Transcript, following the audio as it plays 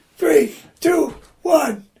3, 2,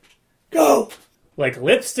 1, go! Like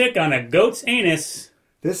lipstick on a goat's anus.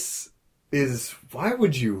 This is... Why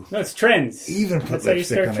would you No, it's trends. even put That's how you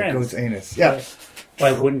lipstick start on trends. a goat's anus? Yeah.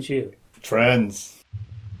 Why wouldn't you? Trends.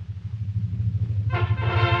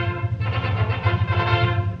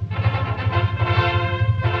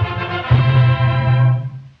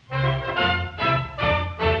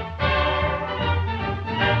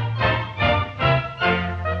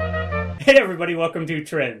 Hey everybody, welcome to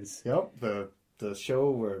Trends. Yep, the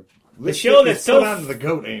show where The show that's put so on the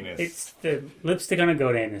goat anus. It's the lipstick on a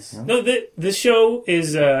goat anus. No, this show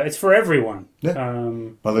is it's for everyone. Yeah.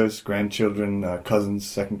 Mothers, grandchildren, cousins,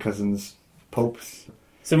 second cousins, popes.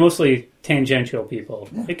 So mostly tangential people.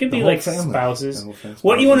 Yeah, It can the be whole like family. spouses. The whole family,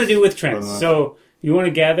 What you want to spouses, do with Trends? brother-in-law. So you want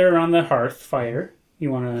to gather around the hearth fire.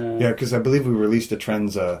 You want to... Yeah, because I believe we released a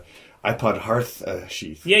Trends iPod hearth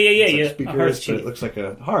sheath. Yeah, It's like a speakers, hearth but sheath. it looks like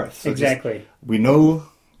a hearth. So Exactly. we know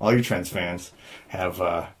all you Trends fans have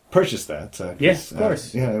purchased that. 'Cause, Yes, of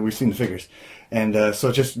course. yeah, we've seen the figures. And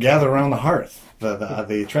so just gather around the hearth.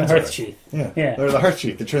 The Trends hearth sheath. Yeah. Or the hearth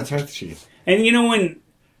sheath, the Trends hearth sheath. And you know when...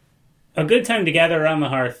 A good time to gather around the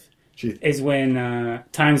hearth Sheath. is when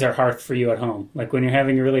times are hearth for you at home. Like when you're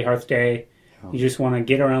having a really hearth day, you just want to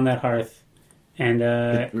get around that hearth. And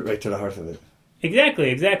Right to the heart of it.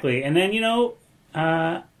 Exactly. And then, you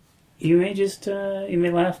may just, you may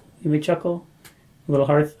laugh, you may chuckle. A little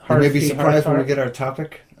hearth. You may be hearth, surprised when we hearth. get our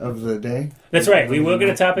topic of the day. That's right. We will get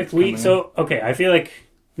a topic. Coming in. I feel like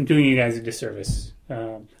I'm doing you guys a disservice.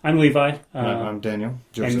 I'm Levi. I'm Daniel.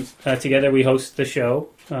 Joseph. And together we host the show.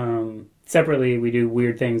 Separately, we do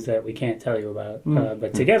weird things that we can't tell you about.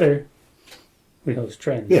 But together, we host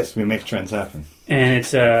Trends. Yes, we make trends happen. And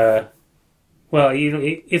it's,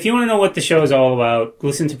 if you want to know what the show is all about,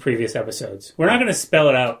 listen to previous episodes. We're not going to spell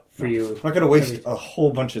it out for you. I'm not going to waste a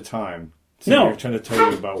whole bunch of time No. trying to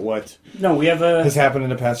tell you about what No, we have has happened in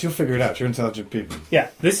the past. You'll figure it out. You're intelligent people. Yeah,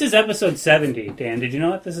 this is episode 70, Dan. Did you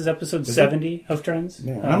know that this is episode 70 of Trends?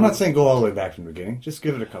 Yeah. And I'm not saying go all the way back from the beginning. Just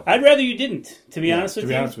give it a couple. I'd rather you didn't, to be honest with to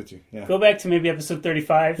you. be honest with you. Yeah. Go back to maybe episode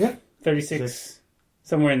 35, Yeah. 36, Six.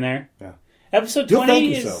 somewhere in there. Yeah. Episode You'll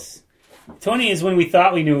 20 thank is 20 is when we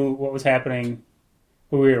thought we knew what was happening,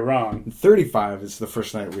 but we were wrong. 35 is the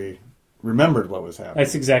first night we remembered what was happening.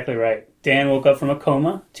 That's exactly right. Dan woke up from a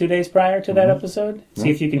coma 2 days prior to that episode. See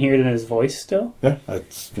if you can hear it in his voice still. Yeah.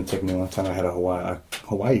 It's been taking me a long time. I had a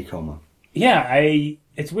Hawaii coma. Yeah,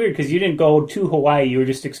 it's weird because you didn't go to Hawaii. You were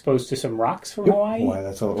just exposed to some rocks from Hawaii. Hawaii,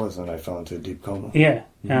 that's all it was. And I fell into a deep coma. Yeah.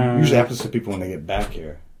 Usually happens to people when they get back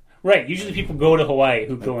here. Right. Usually people go to Hawaii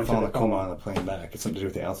who go into Fall in the a coma coma. on the plane back. It's something to do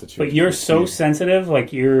with the altitude. But you're so Speed. sensitive,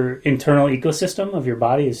 like your internal ecosystem of your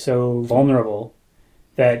body is so vulnerable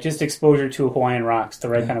that just exposure to Hawaiian rocks, the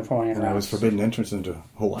right kind of Hawaiian And rocks. I was forbidden entrance into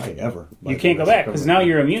Hawaii ever. You can't go back because now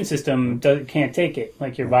your immune system can't take it.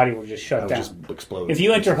 Like your body will just I shut would down. just explode. If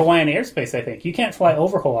you enter Hawaiian airspace, I think you can't fly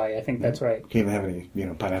over Hawaii. I think that's right. Can't even have any,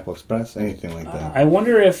 Pineapple Express, anything like that. I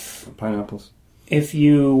wonder if Pineapples.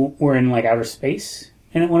 you were in like outer space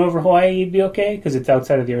and it went over Hawaii, you'd be okay because it's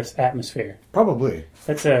outside of the Earth's atmosphere. Probably.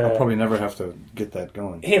 That's I'll probably never have to get that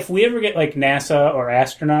going. If we ever get like NASA or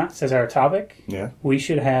astronauts as our topic, Yeah. we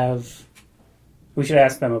should ask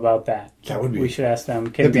them about that. That would be. We should ask them.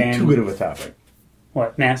 That'd Can be Dan, too good of a topic.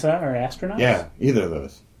 what, NASA or astronauts? Yeah, either of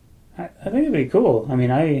those. I think it'd be cool. I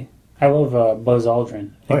mean, I love Buzz Aldrin. I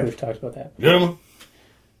think Right. we've talked about that. Gentlemen,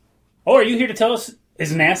 Oh, are you here to tell us,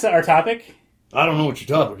 is NASA our topic? I don't know what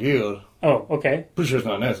your topic is. Oh, okay. Pretty sure it's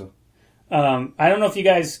not NASA. I don't know if you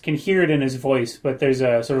guys can hear it in his voice, but there's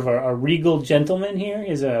a sort of a regal gentleman here.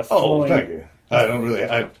 He's a Oh, flowing... thank you. I don't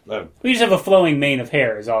really. We just have a flowing mane of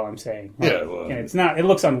hair, is all I'm saying. Yeah, well- And it's not... It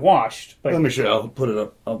looks unwashed, but... Let me show you. I'll put it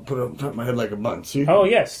up on top of my head like a bun. See? Oh,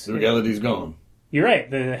 yes. The regality's gone. You're right.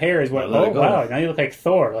 The hair is what... Let Oh, it go. wow. Now you look like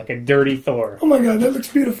Thor, like a dirty Thor. Oh my god, that looks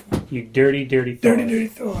beautiful. You dirty, dirty Thor. Dirty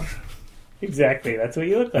Thor. Exactly. That's what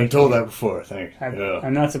you look like. I've told that before, thank you.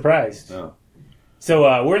 I'm not surprised. No.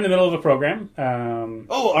 So we're in the middle of a program.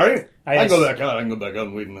 Oh, are you? I can I go back out. I can go back out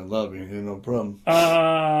and wait in the lobby. No problem.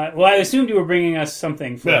 Well, I assumed you were bringing us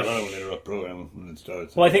something. For Yeah, I don't want to interrupt the program when it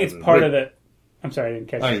starts. Well, I think it's part of the... I'm sorry, I didn't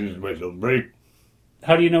catch I it. can just wait till the break.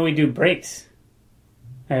 How do you know we do breaks?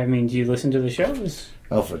 I mean, do you listen to the shows?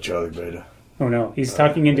 Alpha Charlie Beta. Oh, no. He's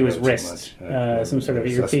talking into his Too wrist. much. Some sort of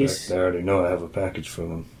Suspect. earpiece. I already know I have a package for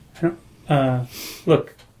them.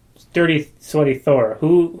 Look, dirty, sweaty Thor.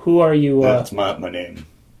 Who are you? That's my name.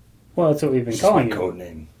 Well, that's what we've been It's just my calling you. code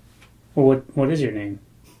name. Well, what is your name?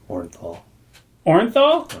 Orenthal.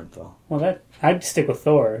 Orenthal? Orenthal. Well, I'd stick with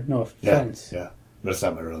Thor. No offense. Yeah. But it's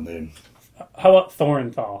not my real name. How about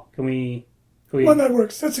Thorenthal? Can we? Well, that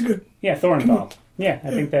works. That's a good... Yeah, Thorenthal. Yeah, I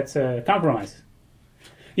think that's a compromise.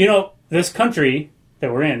 You know, this country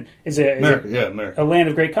that we're in is America. a land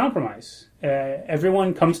of great compromise.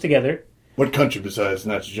 Everyone comes together. What country besides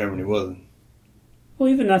Nazi Germany wasn't? Well,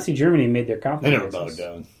 even Nazi Germany made their They compromises. never bowed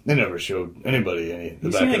down. They never showed anybody any. The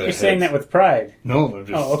You back seem of like their you're saying heads. that with pride. No, I'm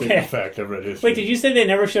just Oh, okay. stating the fact. I've read history. Wait, did you say they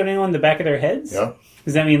never showed anyone the back of their heads? Yeah.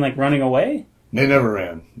 Does that mean like running away? They never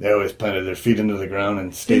ran. They always planted their feet into the ground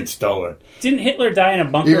and stayed stalwart. Didn't Hitler die in a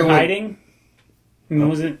bunker Even when- hiding? I mean,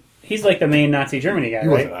 wasn't he's like the main Nazi Germany guy, He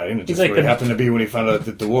right? wasn't hiding. It He's just like the, happened to be when he found out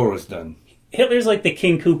that the war was done. Hitler's like the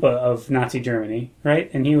King Koopa of Nazi Germany, right?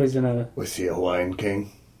 And he was in a Was he a Hawaiian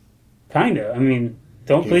king? kinda. I mean,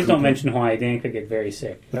 King please don't Koopa. mention Hawaii. Dan could get very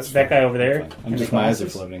sick. That's That guy over there. I'm in just the my eyes are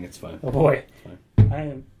glasses. floating. It's fine. Oh boy, I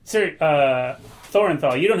am. Sir,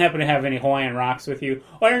 Thorenthal, you don't happen to have any Hawaiian rocks with you?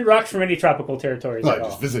 Or rocks from any tropical territories No, I at all?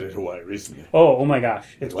 just visited Hawaii recently. Oh my gosh.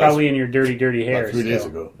 It's Last- probably in your dirty hair. About 3 days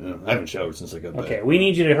still. ago. Yeah, I haven't showered since I got back. Okay, we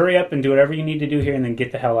need you to hurry up and do whatever you need to do here and then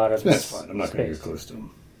get the hell out of That's this fine. I'm not going to space. get close to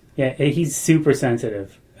him. Yeah, he's super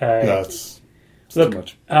sensitive. No, it's Look, too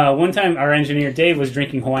much. one time our engineer Dave was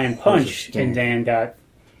drinking Hawaiian Punch Interesting. and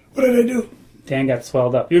What did I do? Dan got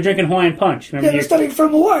swelled up. You were drinking Hawaiian Punch. Remember? Yeah, that's not even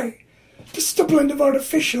from Hawaii. This is a blend of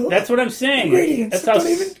artificial That's what I'm saying. ingredients That's that how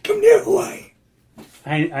don't even come near Hawaii.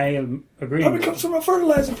 I am agreeing. Probably with comes you. from a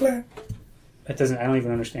fertilizer plant. That doesn't. I don't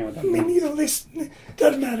even understand what that I mean, means. this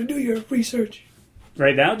doesn't matter. Do your research.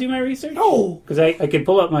 Right now, do my research. No, Because I could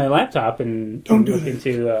pull up my laptop and Don't do look that.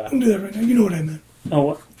 into. don't do that right now. You know what I meant. Oh,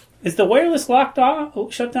 what? Is the wireless locked off? Oh,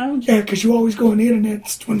 shut down? Yeah, because you always go on the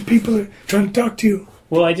internet when people are trying to talk to you.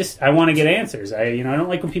 Well, I want to get answers. I don't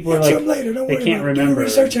like when people are Answer like them later. Don't they worry can't about it. Do remember. your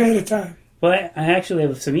research ahead of time. Well, I actually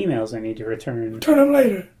have some emails I need to return. Turn them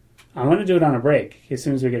later. I want to do it on a break as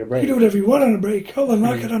soon as we get a You break. can do whatever you want on a break. I'll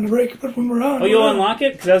unlock it on the break, but when we're on... Oh, you'll we're on. unlock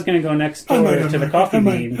it? Because I was going to go next I door might to the unlock it. coffee I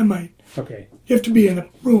bean. might. Okay. You have to be in a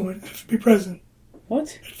room. You have to be present.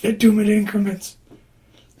 What? At 2-minute increments.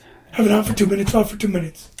 Have it on for 2 minutes, off for 2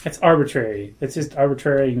 minutes. That's arbitrary. That's just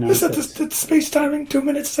arbitrary Is nonsense. that the space timing? 2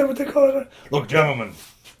 minutes? Is that what they call it? Look, gentlemen.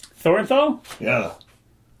 Thorenthal, Yeah.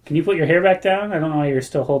 can you put your hair back down? I don't know why you're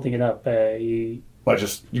still holding it up. Well, you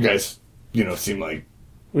guys, seem like,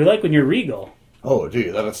 We like when you're regal. oh, do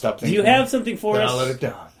you? That'll stop Do things. you have something for Then us? I'll let it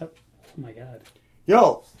down. Oh my god.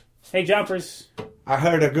 Yo, Hey, Jumpers. I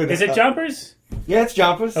heard a good... Is it Jumpers? Yeah, it's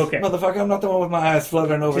Jumpers. Okay. Motherfucker, I'm not the one with my eyes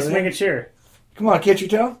fluttering over Just there. making sure. Come on, can't you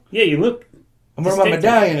tell? Yeah, you look. I'm wearing my distinctive.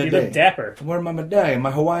 medallion You today. look dapper. I'm wearing my medallion,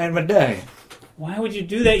 my Hawaiian medallion. Why would you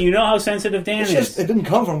do that? You know how sensitive Dan It's is. just, it didn't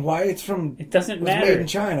come from Hawaii. It's from... It doesn't It was made matter. in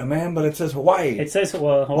China, man, but it says Hawaii. It says,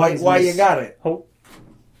 well, why Hawaii's you got it?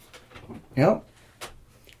 Yep.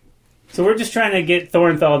 So we're just trying to get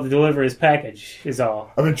Thorenthal to deliver his package, is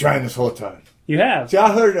all. I've been trying this whole time. You have. See,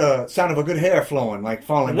 I heard sound of a good hair flowing, like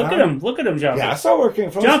falling Look down. at him. Look at him, Jumpers. Yeah, I saw where it came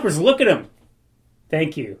from. Jumpers, look at him.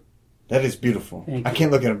 Thank you. That is beautiful. Thank I you.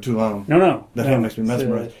 can't look at him too long. No. That no. hair makes me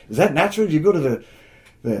mesmerized. Is that natural? Do you go to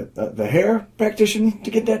the hair practitioner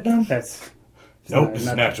to get that done? That's... Nope, it's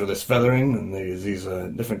not- natural. There's feathering and these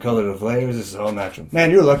different colored of layers. This is all natural.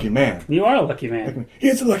 Man, you're a lucky man. You are a lucky man.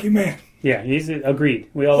 He's a lucky man. Yeah, he's agreed.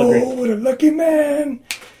 We all agree. Oh, what a lucky man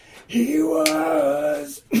he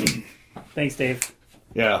was. Thanks, Dave.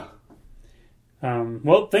 Yeah.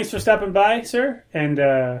 Well, thanks for stopping by, sir. And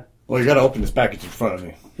Well, you got to open this package in front of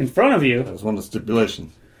me. in front of you, That was one of the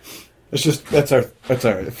stipulations. It's just that's our.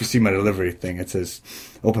 If you see my delivery thing, it says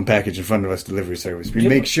 "Open package in front of us, delivery service." We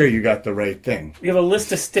make sure you got the right thing. you have a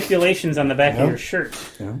list of stipulations on the back Yeah. of your shirt.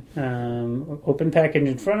 Yeah. Open package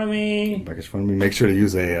in front of me. Package in front of me. Make sure to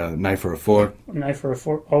use a knife or a fork Knife or a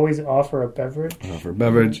fork. Always offer a beverage. for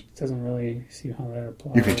beverage. Doesn't really see how that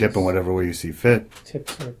applies. You can tip in whatever way you see fit.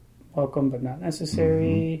 Tips are welcome, but not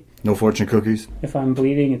necessary. No fortune cookies. If I'm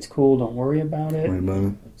bleeding, it's cool. Don't worry about it. Worry about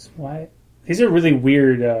it. It's why these are really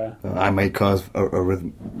weird. I may cause a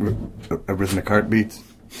rhythmic heartbeats.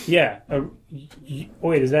 Yeah.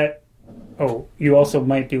 Wait, is that? Oh, you also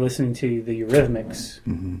might be listening to the Eurythmics.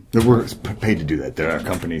 We're paid to do that. They're our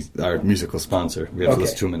company's, our musical sponsor. We have to Okay.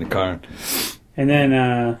 listen to them in the car. And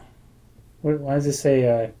then, why does it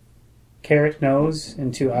say carrot nose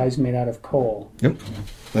and 2 eyes made out of coal? Yep.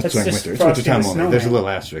 That's That's during just winter. It's winter Frosty time the only. There's a Snowman. little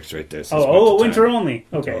asterisk right there. So it's Oh, winter winter time. only.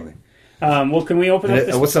 Okay. Only. Well, can we open up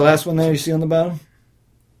this? What's the last one there you see on the bottom?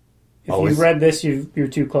 If always- you read this, you're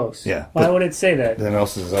too close. Yeah. Why would it say that? Then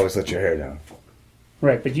else is always let your hair down.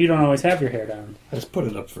 Right, but you don't always have your hair down. I just put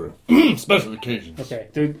it up for special occasions. Okay,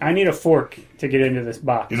 dude, I need a fork to get into this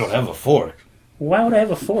box. You don't have a fork. Why would I have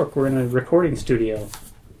a fork? We're in a recording studio.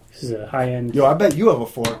 This is a high-end... Yo, I bet you have a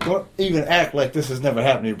fork. Don't even act like this has never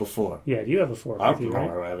happened to you before. Yeah, you have a fork I with you, don't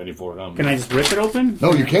right? have any fork on me. Can I just rip it open?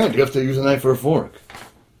 No, you can't. You have to use a knife or a fork.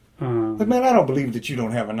 But, Um, man, I don't believe that you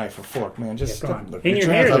don't have a knife or fork, man. Just Yeah, go on. look, In get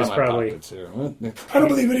your hands hair, out there's of my probably- pockets here. I don't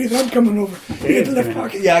believe it either. I'm coming over. You get the left gonna-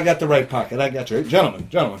 pocket. Yeah, I got the right pocket. I got you. Gentlemen.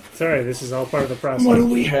 sorry, this is all part of the process. What do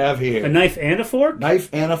we have A here? knife and a fork? Knife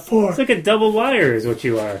and a fork. It's like a double liar is what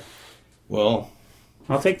you are. Well,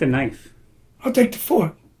 I'll take the knife. I'll take the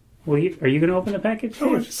fork. Well, are you going to open the package?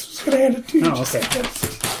 No, I just was going to hand it to you. Oh, Just okay.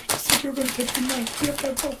 said you were going to take the knife. You have to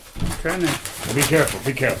have both. I'm trying to... be careful.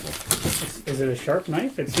 Be careful. Is it a sharp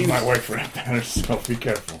knife? It You seems... might work for that matter, so be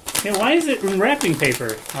careful. Yeah, why is it in wrapping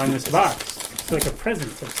paper on this box? It's like a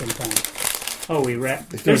present of some kind. Oh, we wrap...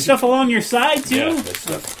 There's stuff along your side, too? Yeah, that's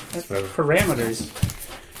stuff. That's Forever. parameters.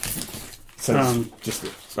 So just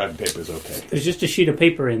the wrapping paper is okay. There's just a sheet of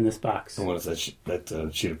paper in this box. And what does that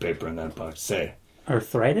sheet of paper in that box say?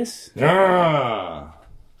 Arthritis? Yeah,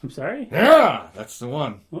 I'm sorry? yeah, that's the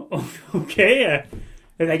one. Oh, okay,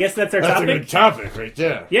 I guess that's our That's topic. a good topic right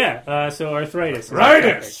there. Yeah, so arthritis. is our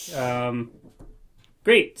Arthritis! topic.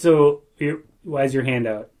 Great. So, why is your hand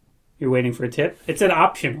out? You're waiting for a tip? It said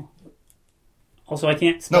optional. Also, I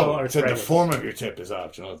can't spell No, it said arthritis. the form of your tip is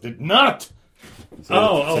optional. It did not. It said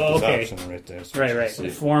Oh, the tip is okay. optional right there. So Right. you The see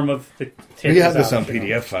it. form of the tip. We have is this on optional.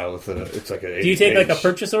 PDF file with it's like a. Do you take like a page.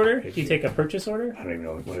 purchase order? Do you take a purchase order? I don't even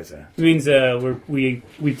know what is that. It means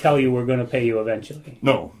we tell you we're going to pay you eventually.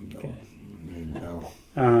 No.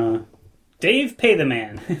 Dave, pay the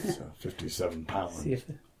man. So 57 pounds. See if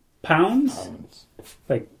pounds,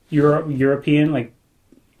 like European, like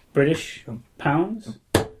British pounds.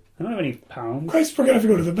 I don't have any pounds. Christ, we're going to have to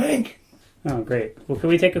go to the bank. Oh, great. Well, can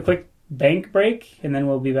we take a quick bank break and then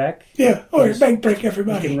we'll be back? Yeah. Oh, your bank break, We can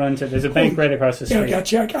everybody. run to. There's a bank right across the Yeah, I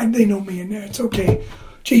street. got you. They know me in there. It's okay.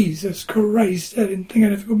 Jesus Christ. I didn't think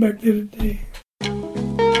I'd have to go back the other day.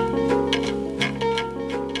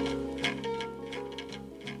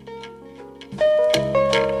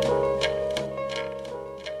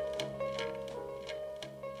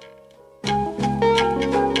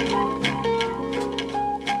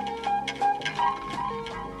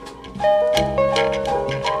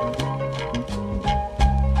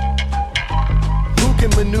 Who can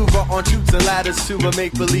maneuver on chutes and ladders to a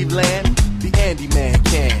make-believe land? The Andy Man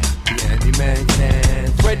can. The Andy Man can.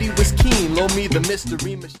 Freddy was keen, loan me the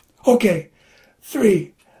mystery machine. Okay.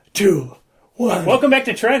 3, 2, 1. Welcome back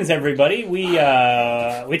to Trends, everybody. We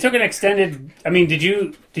took an extended. I mean, did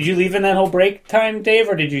you leave in that whole break time, Dave,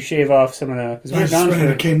 or did you shave off some of the? Because we I were just gone ran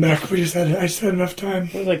for and came back. I just had enough time.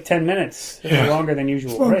 it was like 10 minutes. It was Yeah. a longer than It's a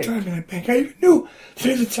usual long break. time in that bank. I even knew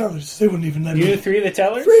 3 of the tellers. They wouldn't even let You me. knew 3 of the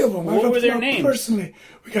tellers. 3 of them. I What got were their them names? personally?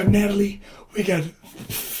 We got Natalie. We got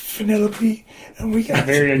Penelope. And we got...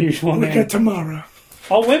 Very unusual We name. got Tamara.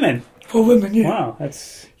 All women. All women, yeah. Wow,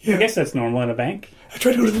 that's. Yeah. I guess that's normal in a bank. I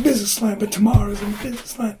tried to go to the business line, but Tamara's in the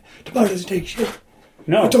business line. Tamara doesn't take shit.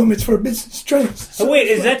 No. I told him it's for business trends. Oh wait,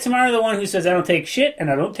 is that Tamara the one who says I don't take shit and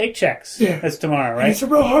I don't take checks? Yeah. That's Tamara, And right? he's a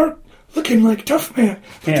real hard looking, like, tough man.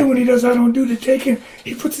 But Yeah. then when he does I don't do the taking,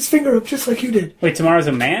 he puts his finger up just like you did. Wait, Tamara's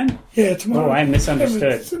a man? Yeah, Tamara. Oh, I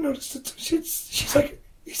misunderstood. I noticed it. She's like,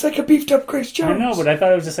 he's like a beefed up Grace Jones. I know, but I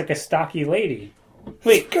thought it was just like a stocky lady.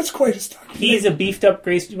 Wait, That's quite a stock. he's a beefed up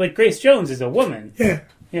Grace. Like Grace Jones is a woman. Yeah,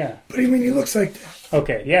 Yeah. but I mean, he looks like that.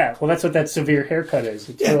 Okay. Yeah. Well, that's what that severe haircut is.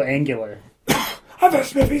 It's Yeah. so angular. I've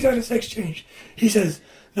asked him if he's had a sex change. He says,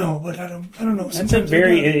 no, but I don't know. That's a Sometimes I do.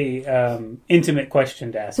 very intimate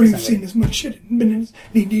question to ask. When you've somebody. seen as much shit and been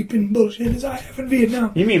knee deep in bullshit as I have in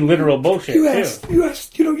Vietnam. You mean literal bullshit You too?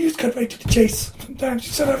 asked, you just cut right to the chase. Sometimes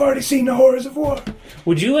you said, I've already seen the horrors of war.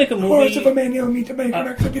 Would you like a Horrors of a movie? man yelling me to make are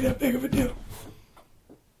not going to be that big of a deal.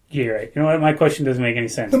 Yeah, you're right. You know what? My question doesn't make any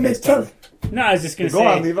sense. The man, based on- tell it. No, I was just gonna Go say.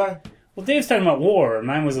 on, Levi. Well, Dave's talking about war, and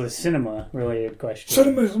mine was a cinema-related question.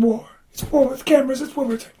 Cinema is war. It's war with cameras, it's war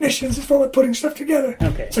with technicians, it's war with putting stuff together.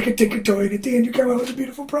 Okay. It's like a Tinker Toy, and at the end you come out with a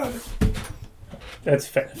beautiful product. That's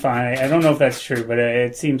fine. I don't know if that's true, but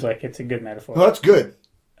it seems like it's a good metaphor. Well, that's good.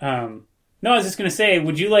 No, I was just going to say,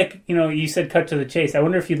 would you like, you said cut to the chase. I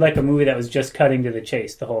wonder if you'd like a movie that was just cutting to the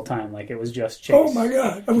chase the whole time, like it was just chase. Oh my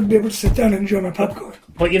god, I wouldn't be able to sit down and enjoy my popcorn.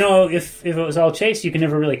 But, if it was all chase, you can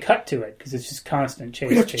never really cut to it because it's just constant chase.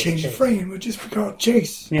 We'd have to chase, change the chase. frame, it would just be called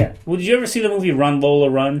Chase. Yeah. Well, did you ever see the movie Run, Lola,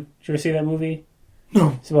 Run? Did you ever see that movie?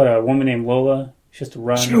 No, It's about a woman named Lola. She has to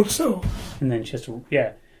run, I should hope so. and then she has to,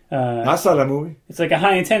 yeah. I saw that movie. It's like a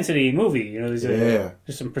high-intensity movie. There's Yeah.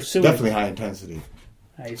 some pursuing. Definitely high intensity.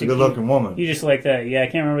 It's a good looking woman. You just like that. Yeah, I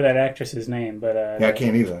can't remember that actress's name, but... Yeah, I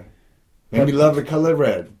can't either. Made me love the color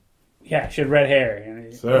red. Yeah, she had red hair.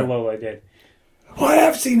 And Sir. Lola did. Oh, I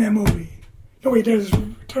have seen that movie. No, wait, there's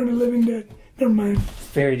Return of the Living Dead. Never mind.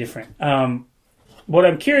 Very different. What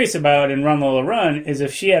I'm curious about in Run Lola Run is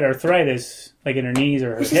if she had arthritis, like in her knees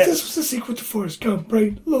or her This hips. was the sequel to Forrest Gump,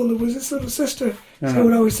 right? Lola was his little sister. No, So no. I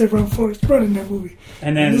would always say run, Forrest, run in that movie.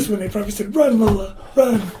 And then this one, they probably said, run, Lola,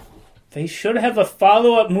 run. they should have a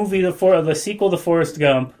follow-up movie, the sequel to Forrest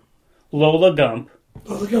Gump, Lola Gump,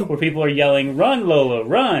 Lola, go. where people are yelling, "Run, Lola,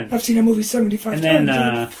 run!" I've seen that movie 75 And then,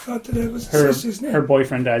 times. I thought that was Her his sister's name. her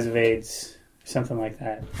boyfriend dies of AIDS, something like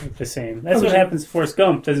that. Like the same. That's Oh, what yeah. happens to Forrest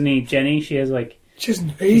Gump, doesn't he? Jenny, she has like She's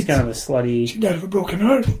an she's AIDS. kind of a slutty She died of a broken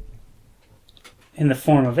heart. in the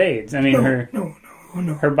form of AIDS. I mean, No.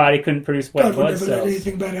 her body couldn't produce white God would blood never let cells.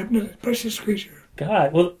 anything bad happen to that precious creature.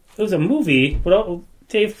 God, well, it was a movie. But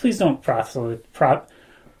Dave, please don't proselytize.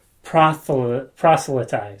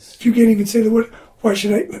 If you can't even say the word, why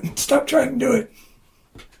should I? Stop trying to do it.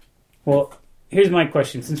 Well, here's my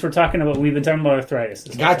question. Since we've been talking about arthritis.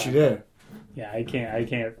 This whole Got you time. there. Yeah, I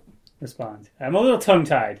can't respond. I'm a little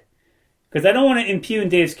tongue-tied. Because I don't want to impugn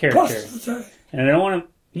Dave's character. Proselytize. And I don't want to...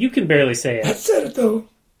 You can barely say I it. said it though.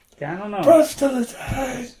 I don't know.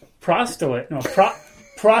 Proselytize.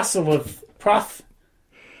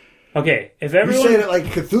 Okay, if You everyone... say it like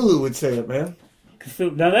Cthulhu would say it, man.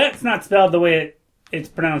 Now, that's not spelled the way it's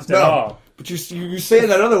pronounced at No. all. But you say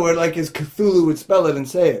that other word like as Cthulhu would spell it and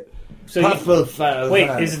say it. So wait,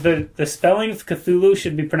 is the spelling of Cthulhu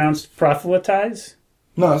should be pronounced proselytize?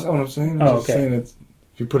 No, that's not what I'm saying. I'm Oh, just okay. saying it.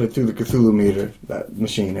 If you put it through the Cthulhu meter, that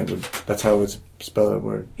machine, that's how it's spelled that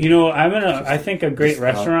word. You know, I think a great Just-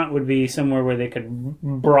 restaurant would be somewhere where they could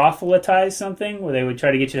brothelize something, where they would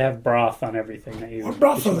try to get you to have broth on everything that you. Or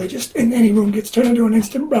brothel. They just in any room gets turned into an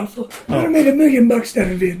instant brothel. Oh. I made $1 million down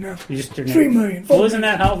in Vietnam. You just 3 million. Well, isn't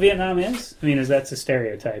that how Vietnam is? I mean, that's a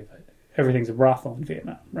stereotype. Everything's a brothel in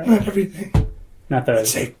Vietnam, right? Not everything. Not the I'd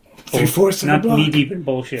say 3/4 of a not block. knee deep in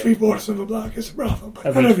bullshit. 3/4 of a block is a brothel, but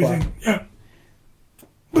Of not each everything. Yeah.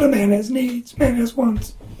 But a man has needs. Man has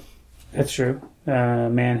wants. That's true.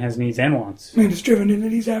 Man has needs and wants. Man is driven into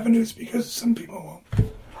these avenues because some people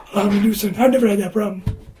won't allow him to do something. I've never had that problem.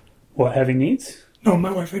 What, having needs? No,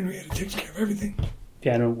 my wife Henrietta takes care of everything.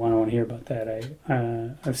 Yeah, I don't want to hear about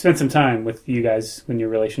that. I've spent some time with you guys when your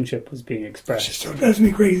relationship was being She expressed. still drives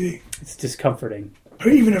me crazy. It's discomforting. Or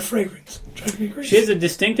even a fragrance drives me crazy. She has a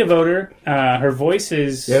distinctive odor. Her voice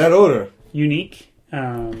is Yeah, that odor. unique.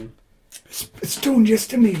 It's tuned just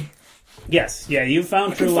to me. Yes, yeah, you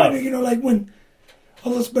found I true can love. find it, like when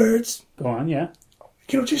all those birds, Go on, yeah.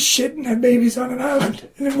 just shit and have babies on an island.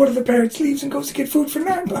 And then one of the parents leaves and goes to get food for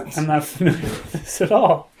 9 months. I'm not familiar with this at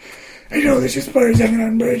all. There's just birds hanging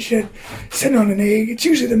on bird shit, sitting on an egg. It's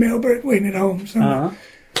usually the male bird waiting at home. So Uh-huh.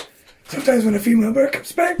 sometimes when a female bird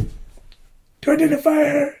comes back, to identify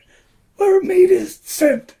her, or her mate is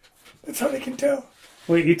scent. That's how they can tell.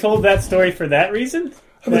 Wait, you told that story for that reason?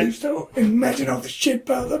 I believe so. And imagine all the shit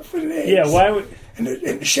piled up for the eggs. Yeah, why would... And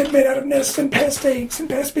the shit made out of nests and past eggs and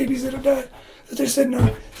past babies that have died. That they're sitting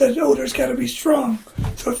on. The odor's got to be strong.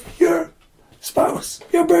 So if your spouse,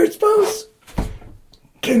 your bird spouse,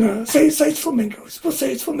 can say it's flamingos, we'll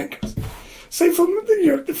say it's flamingos. Say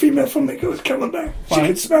the female flamingo is coming back. She Fine.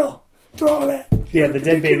 can smell through all that. Yeah, the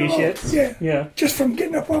dead baby Get it all. shits? Yeah. Yeah. Just from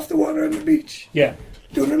getting up off the water on the beach. Yeah.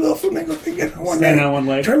 Doing a little flamingo thing. Getting on one Stand leg. on one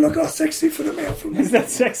leg. Trying to look all sexy for the male Is flamingo. that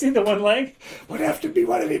sexy, the one leg? Would have to be.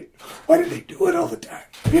 Why do they do it all the time?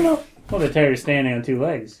 Well, they're tired of standing on 2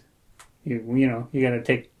 legs. You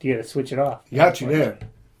gotta switch it off. Got you there.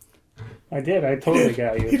 I did. I totally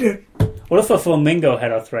got He you. did. What if a flamingo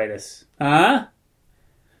had arthritis? Huh?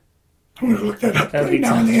 I'm going to look that up That'd be right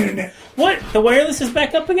now on the internet. What? The wireless is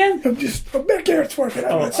back up again? I'm back there. It's working.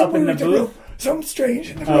 Oh, up in the booth? Something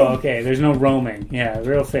strange in the Oh, room. okay. There's no roaming. Yeah,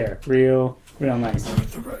 real fair. Real nice.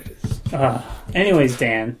 Arthritis. Anyways,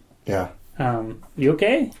 Dan, Yeah. you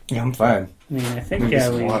okay? Yeah, I'm fine. I mean, I think Let me get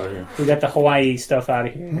some we water here. got the Hawaii stuff out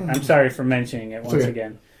of here. I'm sorry for mentioning it once okay.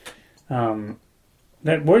 again.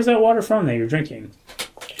 Where's that water from that you're drinking?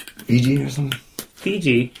 Fiji or something?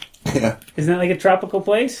 Fiji. Yeah, Isn't that like a tropical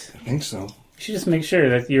place? I think so. You should just make sure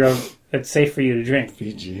that that's safe for you to drink.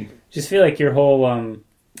 Fiji. Just feel like your whole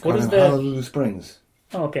what is the Honolulu Springs.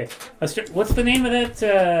 oh okay. What's the name of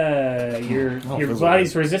that? Your Fizzle.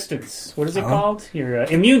 body's resistance. What is it Huh? called? Your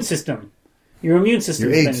immune system. Your immune system.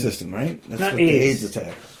 Your AIDS system, right? That's Not what the AIDS. AIDS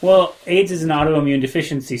attack. Well, AIDS is an autoimmune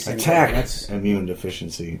deficiency syndrome. Attack That's immune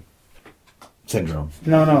deficiency syndrome.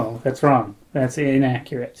 no, that's wrong. That's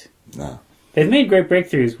inaccurate. No. They've made great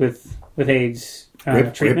breakthroughs with AIDS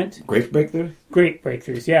treatment. Grape breakthrough? Great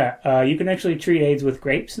breakthroughs. Yeah, you can actually treat AIDS with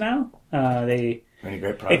grapes now. Any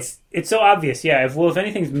grape products? It's so obvious, yeah. If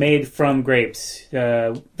anything's made from grapes,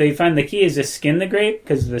 they find the key is to skin the grape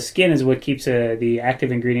because the skin is what keeps the active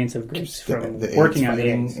ingredients of grapes from working on the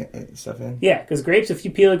AIDS stuff in. Yeah, because grapes, if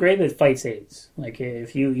you peel a grape, it fights AIDS. Like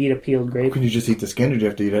if you eat a peeled grape, Can you just eat the skin, or do you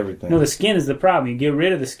have to eat everything? no, the skin is the problem. You get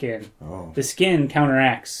rid of the skin. Oh, The skin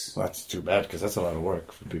counteracts. well, that's too bad because that's a lot of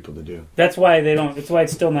work for people to do. That's why they don't. That's why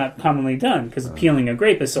it's still not commonly done because peeling a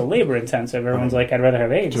grape is so labor intensive. Everyone's like, I'd rather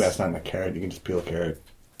have AIDS. Too bad it's not in a carrot. You can just peel a carrot.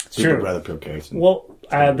 It's People true. would rather peel carrots. Well,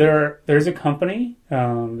 there's a company.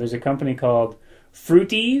 There's a company called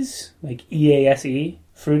Fruities, like EASE,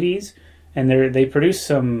 Fruities, and they produce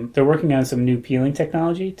some. They're working on some new peeling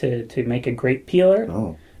technology to make a grape peeler.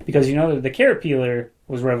 Oh, Because the carrot peeler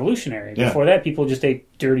was revolutionary. Yeah. Before that, people just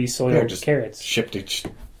ate dirty soiled just carrots. shipped each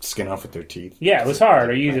skin off with their teeth. Yeah, it was hard.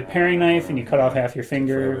 Or you use a paring knife and you cut off half your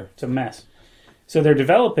finger. Forever. It's a mess. So they're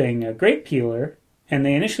developing a grape peeler, and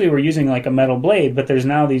they initially were using like a metal blade, but there's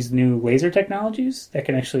now these new laser technologies that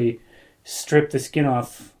can actually strip the skin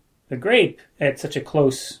off the grape at such a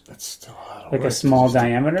close, That's still a lot of like work a small to just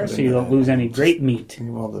diameter, put so in you don't that. lose any grape meat. Think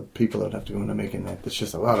of all the people that have to go into making that. It's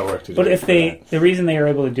just a lot of work to do. But if for the reason they are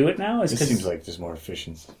able to do it now is that. It seems because like there's more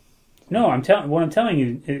efficiency. no, what I'm telling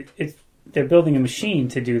you, it's they're building a machine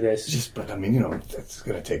to do this. But I mean, it's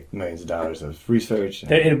going to take millions of dollars of research.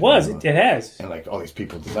 And, It has. And like all these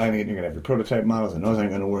people designing it, you're going to have your prototype models, and those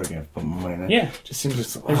aren't going to work. You have to put more money in that. Yeah. It just seems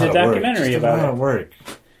just a lot There's a of documentary work. Just about a lot it. of work.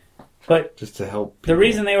 But Just to help the people.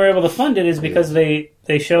 reason they were able to fund it is because they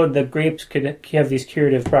showed that grapes could have these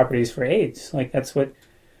curative properties for AIDS. Like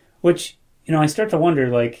which I start to wonder,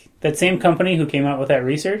 like that same company who came out with that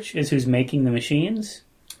research is who's making the machines.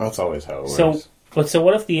 That's always how it works. So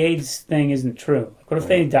what if the AIDS thing isn't true? Like, what if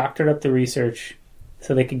they doctored up the research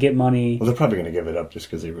so they could get money? Well, they're probably going to give it up just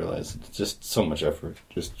because they realize it's just so much effort.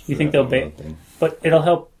 Just You for think that they'll one thing. But it'll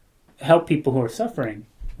help people who are suffering,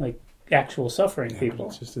 like actual suffering Yeah, people.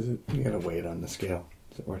 but it's just you got to weigh it on the scale.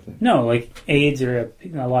 Is it worth it? No, like AIDS are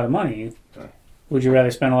a lot of money. Would you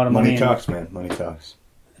rather spend a lot of money? Money talks, man. Money talks.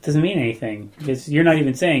 It doesn't mean anything because you're not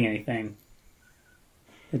even saying anything.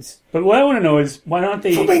 But what I want to know is why don't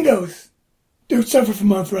they? Flamingos don't suffer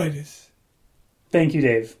from arthritis. Thank you,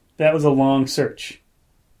 Dave. That was a long search.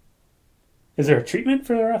 Is there a treatment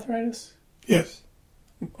for their arthritis? Yes.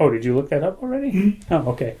 Oh, did you look that up already? Mm-hmm.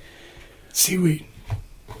 Oh, okay. Seaweed.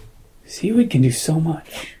 Seaweed can do so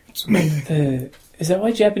much. It's amazing. Is that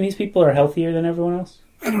why Japanese people are healthier than everyone else?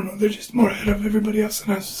 I don't know. They're just more ahead of everybody else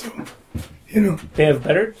than us. So, They have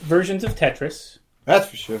better versions of Tetris. That's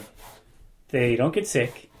for sure. They don't get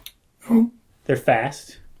sick. Oh, They're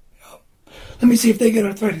fast. let me see if they get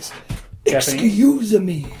arthritis. Japanese? Excuse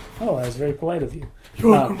me. Oh, that was very polite of you.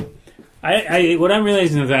 You're welcome. What I'm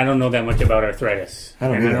realizing is that I don't know that much about arthritis. I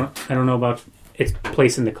don't And either. I don't know about its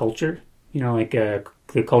place in the culture. Like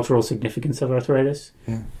the cultural significance of arthritis.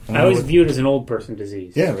 Yeah. I always view it as an old person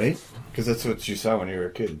disease. Yeah, right? Because that's what you saw when you were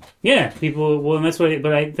a kid. Yeah, people. Well, and that's what.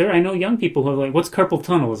 But I know young people who are like, "What's carpal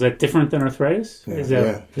tunnel? Is that different than arthritis? Yeah, Is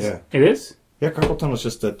that? yeah. It is Yeah, carpal tunnel is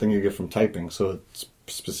just that thing you get from typing, so it's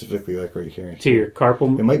specifically like right here. to your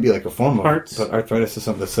carpal. It might be like a form of Parts. but arthritis is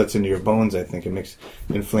something that sets into your bones. I think it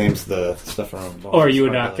inflames the stuff around the bones. Oh, are you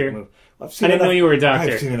It's a hard to, doctor? move. I didn't know you were a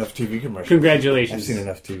doctor. I've seen enough TV commercials. Congratulations. I've seen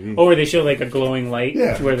enough TV. Or they show like a glowing light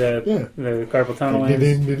Yeah, where yeah. the carpal tunnel Ding,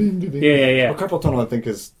 is. ding, ding, ding, ding. Yeah. Well, carpal tunnel, I think,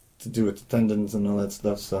 is to do with the tendons and all that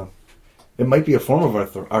stuff. So it might be a form of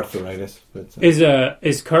arthritis. But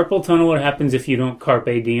Is carpal tunnel what happens if you don't carpe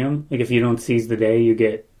diem? Like if you don't seize the day, you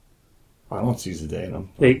get. I don't seize the day.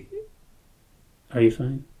 And Are you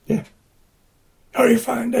fine? Yeah. Are you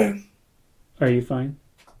fine, Dan? Are you fine?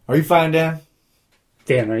 Are you fine, Dan?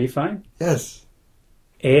 Dan, are you fine? Yes.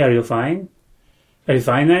 Hey, are you fine? Are you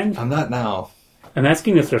fine then? I'm not now. I'm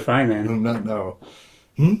asking if they're fine then. I'm not now.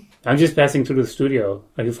 I'm just passing through the studio.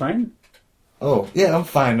 Are you fine? Oh, yeah, I'm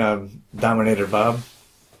fine, Dominator Bob.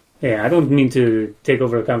 Yeah, I don't mean to take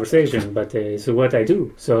over the conversation, but it's what I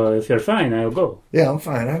do. So if you're fine, I'll go. Yeah, I'm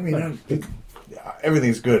fine. I mean,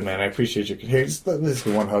 everything's good, man. I appreciate you. Here, just this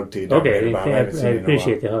one hug to you, Dominator Okay, Bob. I haven't seen you in a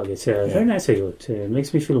appreciate while. the hug. It's very nice of you. It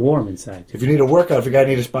makes me feel warm inside. If you need a workout, if a guy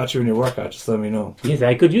need to spot you in your workout, just let me know. Yes,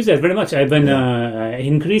 I could use that very much. I've been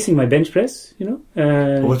increasing my bench press,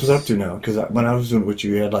 What's it up to now? Because when I was doing it with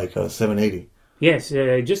you had like 780. Yes,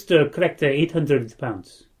 just correct 800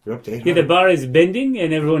 pounds. You're up to Yeah, 800. the bar is bending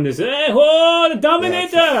and everyone is, hey, whoa, the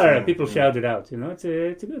Dominator! Yeah, People shout it out,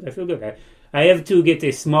 It's good. I feel good. I have to get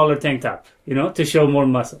a smaller tank top, to show more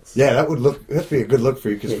muscles. Yeah, that'd be a good look for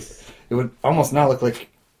you because Yes. it would almost not look like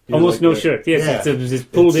you're Almost like no shirt. Yes, yeah. it's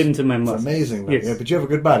pulled It's- into my It's muscles. amazing. Though. Yes. Yeah, but you have a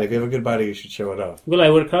good body. If you have a good body, you should show it off. Well, I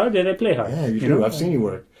work hard and I play hard. Yeah, you do. I've seen you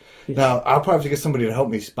work. Now, I'll probably have to get somebody to help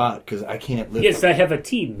me spot because I can't lift Yes, I have a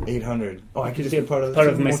team. 800. Oh, I can just be part of Part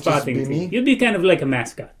of team? my Won't just spotting be team. me? You'd be kind of like a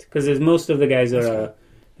mascot because most of the guys are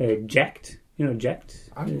jacked. You know, jacked.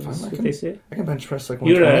 I'm is fine. what they say. I can bench press like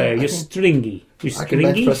You're 120. you're stringy. You're I can bench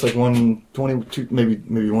stringy. press like 120, maybe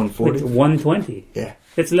 140. 120. Yeah.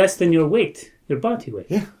 That's less than your weight, your body weight.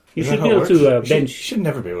 Yeah. You Is that should how be it able works? to You bench. should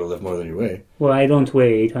never be able to lift more than you weigh. Well, I don't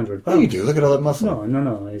weigh 800 pounds. Oh, you do. Look at all that muscle.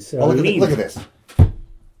 No. It's Oh, lean. look at this.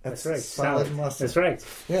 That's right. Solid Solid. muscle. That's right.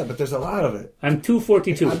 Yeah, but there's a lot of it. I'm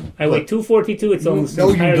 242. I weigh look. 242. It's almost No,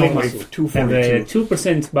 you entirely don't weigh muscle. 242. And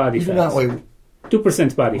 2% body You fat. do not weigh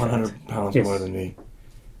 2% body 100 fat. pounds Yes. more than me.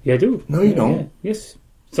 Yeah, I do. No, you Yeah, don't. yeah. Yes.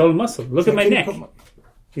 It's all muscle. Look at my Can you neck. put my-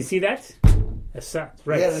 You see that? That's solid.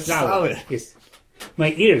 Right. Yeah, that's solid. Yes.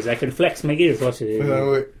 My ears. I can flex my ears. Watch it.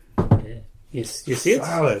 Wait. Yes. You see it?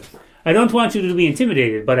 Solid. I don't want you to be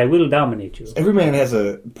intimidated, but I will dominate you. Every man has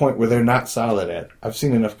a point where they're not solid at. I've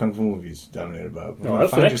seen enough kung fu movies dominated by. I'm No, gonna I'll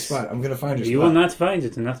find your flex. spot. I'm gonna find your You spot. will not find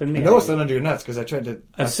it. Nothing. I know it's not under your nuts because I tried to.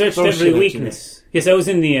 I've searched throw shit every at you. weakness. Yes, I was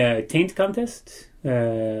in the taint contest.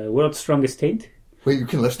 World's strongest taint. Wait, you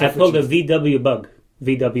can lift I stuff. pulled a with your- VW bug.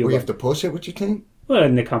 VW Where you bug. have to push it with your taint. Well,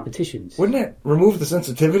 in the competitions. Wouldn't that remove the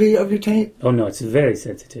sensitivity of your taint? Oh no, it's very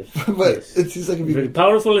sensitive. But Yes. it seems like if Very you,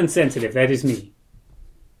 powerful and sensitive. That is me.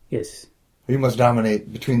 Yes. you must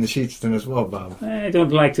dominate between the sheets then as well, Bob. I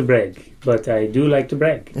don't like to brag, but I do like to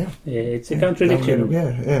brag. Yeah. It's a contradiction.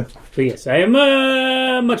 Yeah. But yes, I am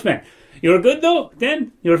much man. You're good though,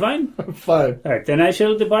 Dan? You're fine? I'm fine. All right, then I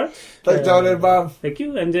shall depart. Thanks, dominated, Bob. Thank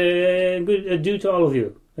you, and good adieu to all of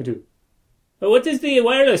you. Adieu. What is the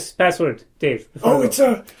wireless password, Dave? before I Oh,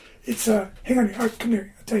 go? it's hang on, come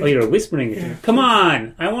here. I'll tell you. Oh, you're whispering it to me. Come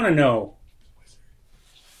on, I want to know.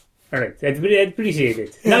 All right, I'd appreciate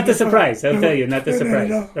it. Yeah, Not the no problem. surprise, I'll No, tell you, not the no, no, surprise.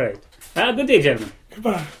 no. All right. Good day, gentlemen.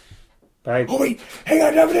 Goodbye. Bye. Oh wait, hang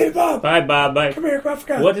on, dominated Bob. Bye, Bob. Bye. Come here, I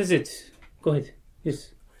forgot. What is it? Go ahead.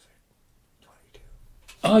 Yes.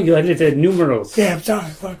 Oh, you added the numerals. Yeah, I'm sorry.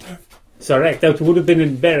 It's all right. That would have been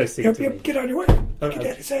embarrassing Yep, to yep, me. get on your way. Look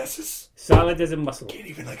at his asses. Solid as a muscle. Can't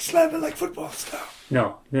even slam it like football style.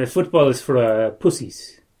 No, the football is for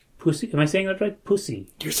pussies. Pussy? Am I saying that right? Pussy.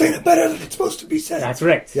 You're saying it better than it's supposed to be said. That's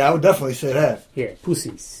right. Yeah, I would definitely say that. Yeah,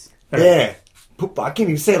 pussies. Yeah. I can't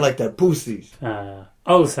even say it like that. Pussies.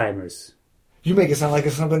 Alzheimer's. You make it sound like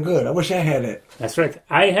it's something good. I wish I had it. That's right.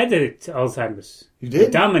 I had it, Alzheimer's. You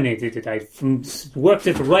did? I dominated it. I worked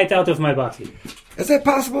it right out of my body. Is that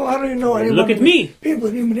possible? I don't even know anyone. Look at me. People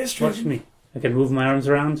in human history. Watch me. I can move my arms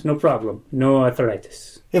around, no problem. No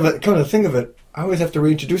arthritis. Yeah, but come to think of it, I always have to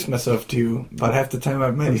reintroduce myself to you about half the time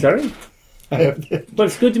I've met I'm you. sorry? I have to. But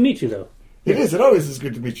it's good to meet you, though. It is. It always is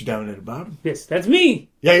good to meet you, Dominator Bob. Yes, that's me.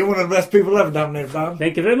 Yeah, you're one of the best people ever, Dominator Bob.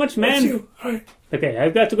 Thank you very much, That's man. you. All right. Okay,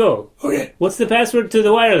 I've got to go. Okay. What's the password to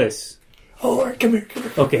the wireless? Oh, all right. Come here.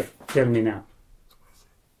 Okay, tell me now.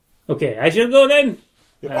 Okay, I shall go then.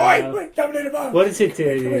 Wait, Dominator Bob. What is it?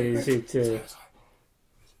 Is it?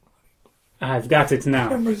 I've got it now.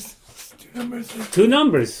 Numbers. Two numbers. Two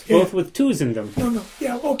numbers, Yeah. both with twos in them. No.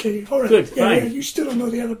 Yeah, okay. All right. Good, Yeah, fine. yeah, you still don't know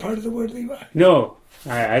the other part of the word, Levi. No,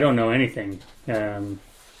 I don't know anything.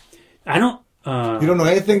 I don't. You don't know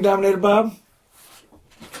anything, Dominator Bob?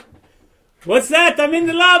 What's that? I'm in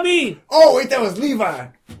the lobby. Oh, wait, that was Levi.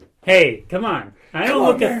 Hey, come on. I don't Come on,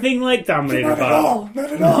 look a man. thing like Dominator Not at Bob. all.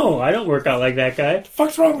 Not at all. No, I don't work out like that guy.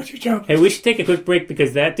 Fuck's wrong with you, John? Hey, we should take a quick break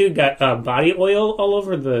because that dude got body oil all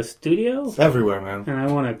over the studio, It's everywhere, man. and I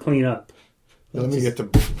want to clean up. Let me get the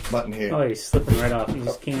button here. Oh, he's slipping right off. You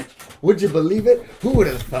just can't. Would you believe it? Who would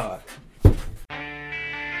have thought?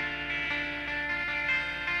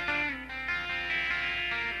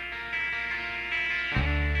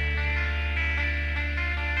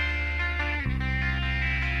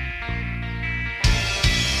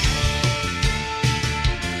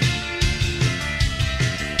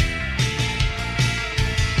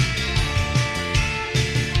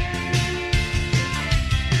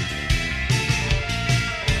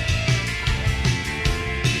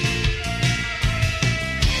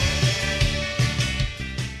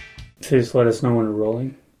 So just let us know when we're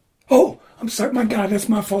rolling. Oh, I'm sorry. My God, that's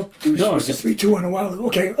my fault. You were No, supposed just- to be 2 on a while ago.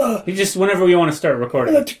 Okay, You just whenever you want to start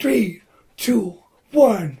recording. 3, 2,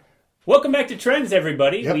 1. Welcome back to Trends,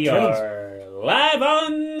 everybody. Yep, we Trends. are live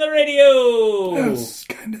on the radio. Yes,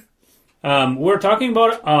 kind of. We're talking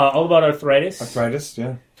about all about arthritis. Arthritis,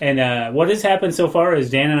 yeah. And what has happened so far is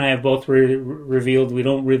Dan and I have both revealed we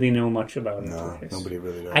don't really know much about No, arthritis. nobody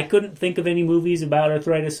really does. I couldn't think of any movies about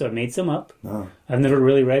arthritis, so I made some up. No. I've never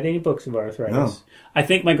really read any books about arthritis. No. I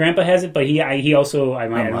think my grandpa has it, but he also I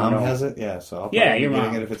My don't mom know. has it, yeah, so I'll Yeah, probably your be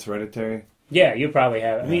getting mom. it if it's hereditary. Yeah, you probably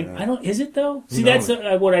have. I mean, I don't. Is it though? See, that's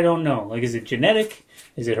what I don't know. Like, is it genetic?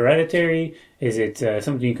 Is it hereditary? Is it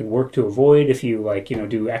something you can work to avoid if you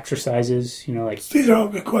do exercises? Like These are all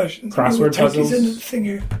good questions. Crossword puzzles. Into the thing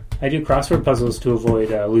here. I do crossword puzzles to avoid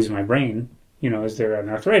losing my brain. Is there an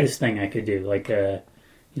arthritis thing I could do? Like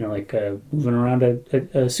moving around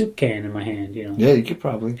a soup can in my hand. Yeah, you could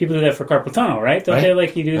probably. People do that for carpal tunnel, right? Don't they?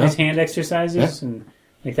 Like you do these hand exercises Yeah. and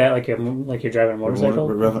like that, like you're driving a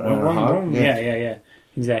motorcycle. Yeah.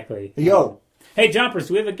 Exactly. Yo. Hey, Jumpers,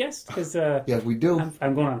 do we have a guest? Because Yes, we do.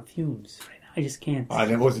 I'm going on fumes right now. I just can't.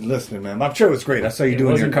 I wasn't listening, man. I'm sure it was great. I saw you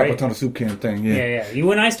doing your wasn't great. carpal tunnel soup can thing. Yeah.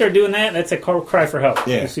 When I start doing that, that's a cry for help.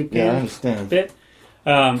 Yeah. The soup Yeah, can I understand. bit.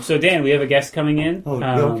 So Dan, we have a guest coming in. Oh,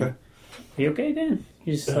 okay. Are you okay, Dan?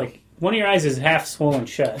 You're just like one of your eyes is half swollen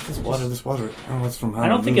shut. This water. Oh, it's from. I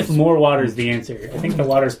don't think it's more water is the answer. I think the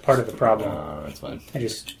water is part of the problem. That's fine.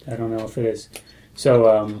 I don't know if it is.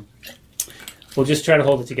 So we'll just try to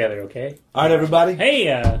hold it together, okay? All right, everybody. Hey,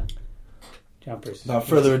 Jumpers. Without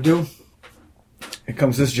further ado, here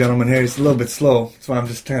comes this gentleman here. He's a little bit slow. That's why I'm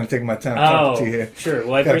just kind of taking my time talking to you here. Sure.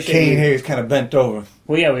 Well, I Got a appreciate cane you. here. He's kind of bent over.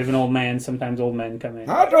 Well, yeah, we have an old man. Sometimes old men come in.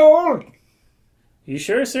 How old? You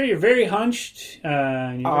sure, sir? You're very hunched.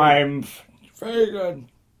 I'm very good.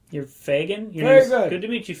 You're Fagin? Very good. Good to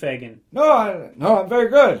meet you, Fagin. No, I'm very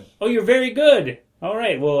good. Oh, you're very good. All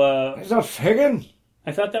right. Well, Is that Figgin?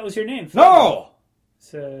 I thought that was your name. No!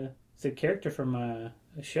 It's a character from a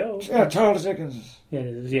show. Yeah, Charles Dickens.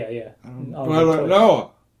 Yeah. Oliver Brother Twist.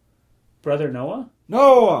 Noah. Brother Noah?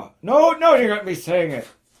 Noah. No, you got me saying it.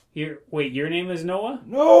 Your name is Noah?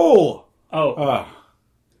 No. Oh.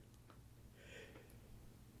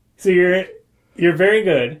 So you're very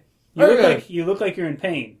good. You look like you're in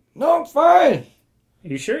pain. No, I'm fine. Are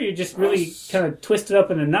you sure? You're just really kind of twisted up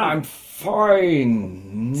in a knot. I'm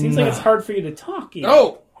fine. Seems like it's hard for you to talk. Even.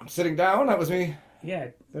 No, I'm sitting down. That was me. Yeah,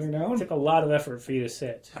 Sitting it down. took a lot of effort for you to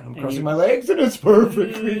sit. I'm crossing my legs and it's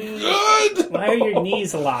perfectly good. Why are your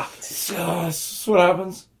knees locked? That's what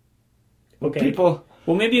happens. Okay. People.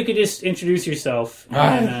 Well, maybe you could just introduce yourself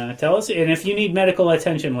and tell us. And if you need medical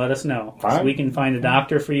attention, let us know. So Fine. we can find a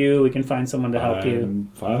doctor for you. We can find someone to help you. I'm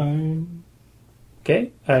fine.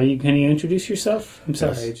 Okay. Can you introduce yourself? I'm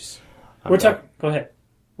sorry. Yes. We're talking. Go ahead.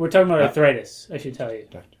 We're talking about arthritis. I should tell you.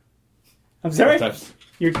 Doctor. I'm sorry.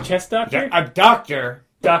 Your chest doctor? A doctor.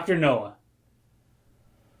 Dr. Noah.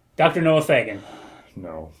 Dr. Noah Fagin.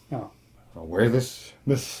 No. Oh. I don't know where this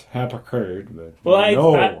mishap occurred, but Well,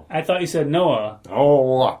 no. I thought you said Noah,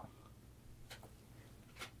 No.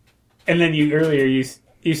 and then you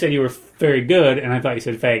said you were very good, and I thought you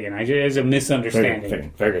said Fagin. It's a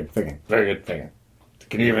misunderstanding. Very good.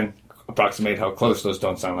 Can you even approximate how close those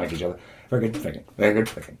don't sound like each other? Very good. Very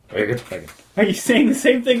good. Are you saying the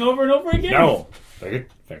same thing over and over again? No. Very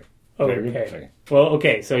good. Okay. Well,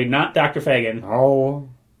 okay. So you're not Dr. Fagin. No.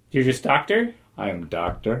 You're just doctor. I am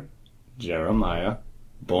Dr. Jeremiah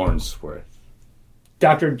Bornsworth.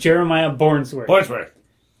 Dr. Jeremiah Bornsworth. Bornsworth.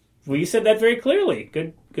 Well, you said that very clearly.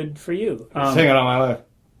 Good for you. Sing it on my left.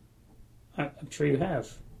 I'm sure you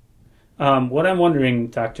have. What I'm wondering,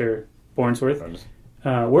 Dr. Bornsworth,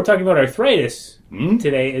 we're talking about arthritis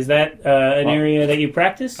today. Is that an area that you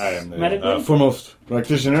practice I am medically? the foremost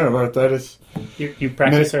practitioner of arthritis. You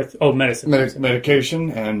practice medicine.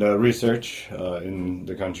 Medication and research in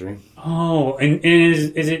the country. Oh, and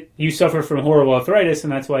is it you suffer from horrible arthritis,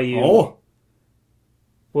 and that's why you? Oh,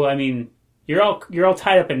 Well, I mean, you're all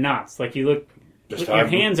tied up in knots. Like you look, your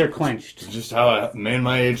hands are clenched. Just how a man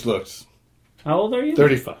my age looks. How old are you?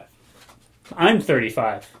 35. I'm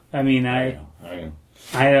 35. I mean, I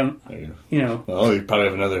am. You know. Well, you probably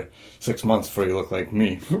have another 6 months before you look like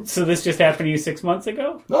me. So this just happened to you 6 months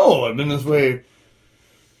ago? No, I've been this way.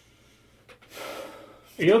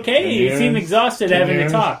 Are you okay? 10 You years. seem exhausted 10 having to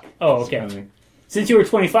years. talk. Oh, okay. I mean, Since you were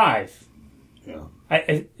 25. yeah.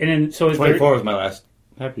 And then so is 24 was my last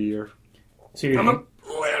happy year. So you're.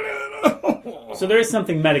 So there is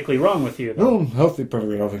something medically wrong with you, though. No, I'm healthy,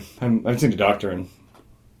 perfectly healthy. I've seen a doctor and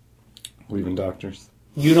believe in doctors.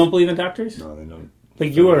 You don't believe in doctors? No, they don't.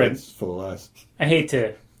 Like you are. It's full of lies. I hate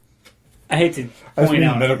to I've point been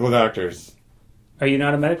out. medical doctors. Are you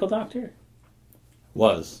not a medical doctor?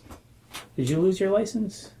 Was. Did you lose your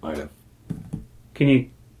license? I have.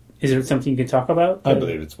 Is there something you can talk about? I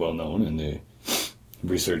believe it's well known in the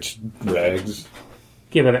research rags.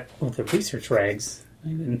 Give it the research rags. I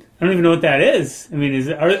don't even know what that is. I mean,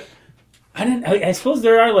 I suppose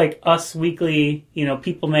there are like Us Weekly,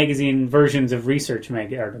 People Magazine versions of research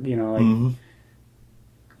magazine,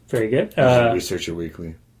 Very good. Researcher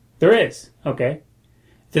Weekly. There is. Okay.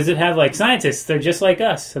 Does it have like scientists? They're just like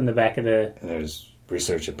us in the back of the. And there's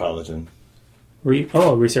Researchapolitan.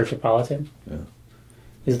 Researchopolitan. Yeah.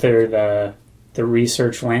 Is there the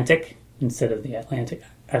Research Atlantic instead of the Atlantic?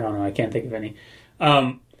 I don't know. I can't think of any.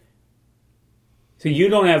 So you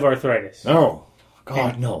don't have arthritis. No.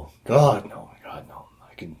 God, no. God, no. God, no.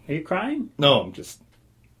 I can... Are you crying? No, I'm just...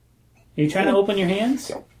 Are you trying to open your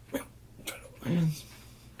hands? My hands.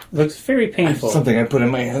 Looks very painful. Something I put in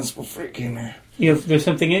my hands before it came here. There's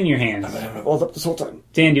something in your hands. I've been having it rolled up this whole time.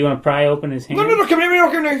 Dan, do you want to pry open his hand? No, come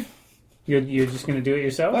here. You're just going to do it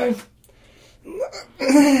yourself? Bye.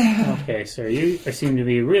 Okay, sir. You seem to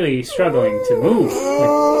be really struggling to move.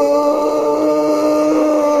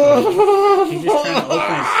 He's just trying to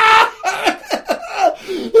open his...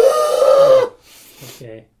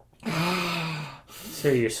 Okay.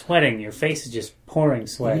 Sir, you're sweating. Your face is just pouring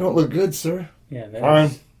sweat. You don't look good, sir. Yeah, that's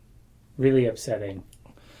Fine. really upsetting.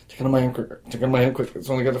 Take it on my hand quick. It's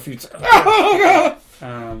only got a few seconds.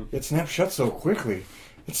 It snaps shut so quickly.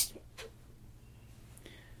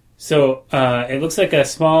 So, it looks like a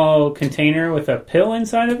small container with a pill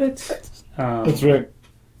inside of it. That's right.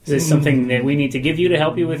 Is this something that we need to give you to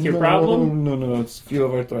help you with your problem? No. It's few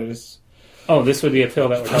of arthritis. Oh, this would be a pill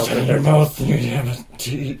that would help Put it with in your it. mouth and you have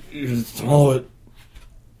to swallow it.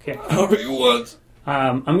 Okay. However you want.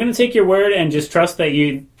 I'm going to take your word and just trust that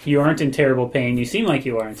you aren't in terrible pain. You seem like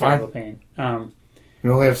you are in terrible pain.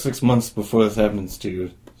 You only have 6 months before this happens to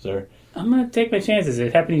you, sir. I'm going to take my chances.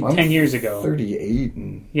 It happened 10 years ago. 38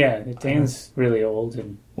 and... Yeah, Dan's really old.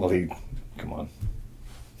 And Well, come on.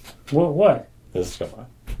 What? Come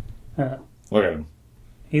on. Look at him.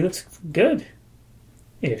 He looks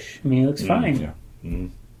good-ish. I mean, he looks fine. Yeah. Mm.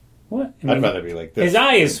 What? I mean, I'd rather be like this. his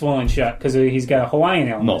eye is swollen shut because he's got a Hawaiian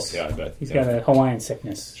illness. No, yeah, I bet. He's got a Hawaiian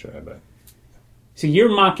sickness. Sure, I bet. So you're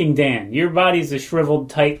mocking Dan. Your body's a shriveled,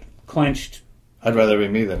 tight, clenched... I'd rather be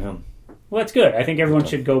me than him. Well, that's good. I think everyone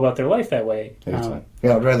should go about their life that way. It's fine.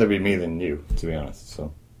 Yeah, I'd rather be me than you, to be honest.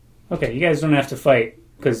 So Okay, you guys don't have to fight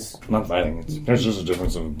because I'm not fighting. There's just a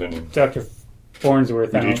difference of opinion. Dr.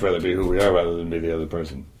 Farnsworth... We'd each rather be who we are rather than be the other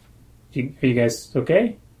person. Are you guys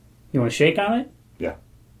okay? You want to shake on it? Yeah.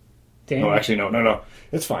 Dan? No, actually, no.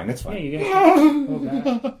 It's fine. Yeah, you guys... Oh,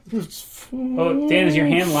 God. Oh, Dan, is your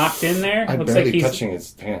hand locked in there? I'm Looks barely like he's... touching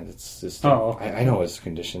his hand. It's just... Oh. I know his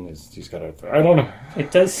condition. He's got arthritis. I don't know.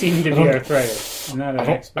 It does seem to be arthritis. I'm not an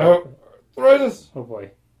expert. Arthritis. Oh,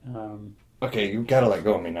 boy. Okay, you gotta let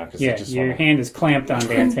go of me now. Cause Yeah, your hand is clamped on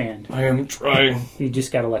Dan's hand. I am trying. You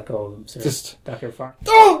just gotta let go of him, sir. Just... Dr. Farn.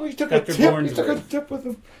 Oh, he took Dr. a tip. Barnesworth. He took a tip with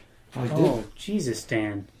him. I did. Oh, Jesus,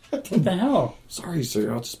 Dan. What the hell? Sorry,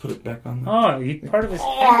 sir. I'll just put it back on. Oh, part of his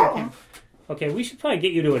hand. Okay, we should probably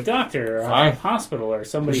get you to a doctor or a Fine. hospital or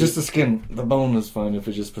somebody. It's just the skin. The bone is fine if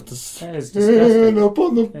we just put this That is disgusting. hand up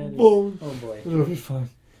on the That is- bone. Oh, boy. It'll be fine.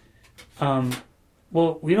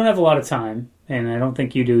 Well, we don't have a lot of time, and I don't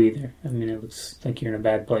think you do either. I mean, it looks like you're in a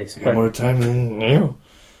bad place. I got But more time than you.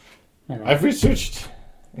 I don't know. I've researched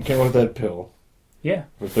and came up with that pill Yeah,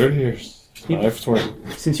 for 30 years. My life's work.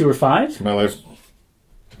 since you were 5? My life.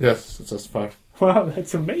 Yes, it's just 5. Wow,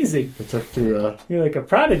 that's amazing. It's up to, You're like a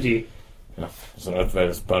prodigy. yeah, it's an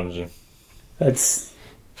arthritis prodigy. That's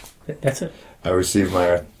it. I received my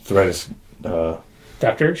arthritis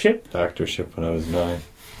Doctorship? doctorship when I was 9.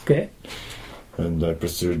 Okay. And I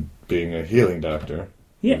pursued being a healing doctor.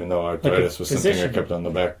 Yeah. Even though arthritis was something I physician. kept on the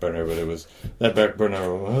back burner, but that back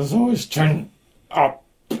burner was always turned up.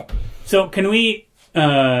 So can we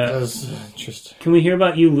That was interesting. can we hear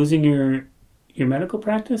about you losing your medical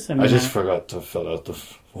practice? I just forgot to fill out the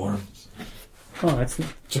forms. Oh, that's.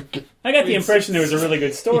 Took it. I got the impression there was a really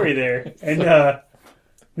good story there, and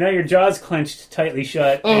now your jaw's clenched tightly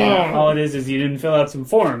shut, and all it is you didn't fill out some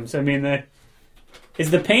forms. I mean, is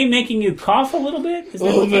the pain making you cough a little bit? Is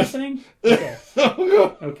that what's happening? Okay.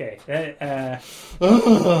 Okay.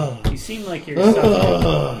 You seem like you're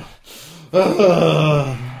suffering.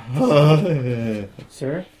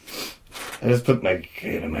 Sir? I just put my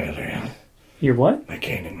cane in my other hand. Your what? My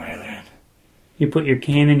cane in my other hand. You put your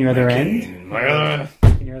can in your other Cane end? in my other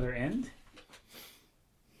In your other end?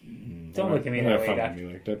 Don't look at me You're that not way, fun Doc. with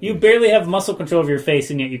me like that. You barely have muscle control of your face,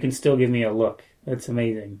 and yet you can still give me a look. That's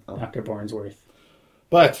amazing, Dr. Barnesworth.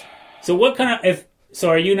 But So what kind of... So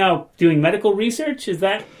are you now doing medical research? Is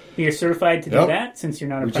that... You're certified to do Yep. that, since you're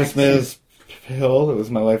not a we just practicing... made this pill. It was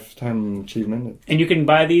my lifetime achievement. And you can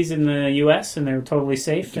buy these in the U.S., and they're totally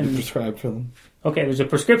safe? It's And prescribed for them. okay, there's a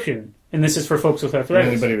prescription. And this is for folks with arthritis.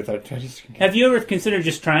 Anybody with arthritis can get. Have you ever considered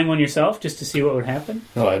just trying one yourself, just to see what would happen?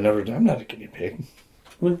 No, I'm not a guinea pig.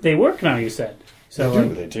 Well, they work now, you said. So,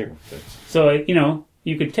 They do. so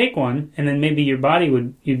you could take one, and then maybe your body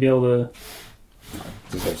you'd be able to...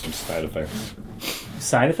 These have some side effects.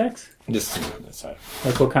 Side effects? Just on that side.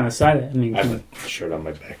 Like what kind of side effects? I mean, I have a shirt on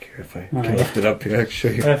my back here. If I Oh, can yeah. lift it up here, I can show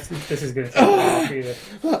you. this is good. For you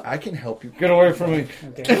to- I can help you. Get away from me.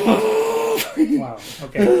 Okay. Wow.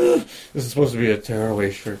 Okay. This is supposed to be a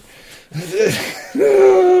tearaway shirt. I'm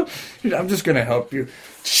just going to help you.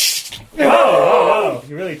 Whoa!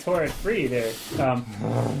 You really tore it free there.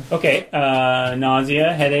 Okay.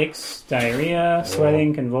 Nausea, headaches, diarrhea,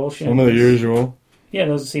 sweating, convulsions. Some of the usual. Yeah,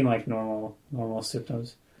 those seem like normal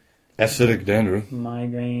symptoms. Acidic dandruff.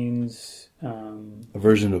 Migraines,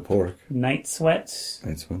 Aversion to pork. night sweats,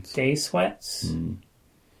 Night sweats. day sweats,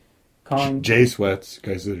 calling, J sweats.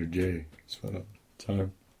 Guys that are J. Sweat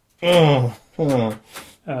all the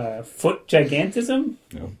time. foot gigantism.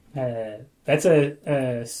 No. That's a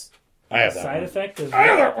I have that side one. effect of, I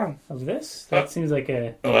have that one. of this. That seems like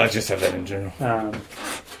a Oh, I just have that in general.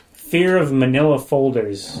 fear of manila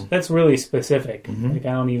folders. That's really specific. Like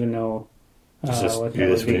I don't even know Just what do that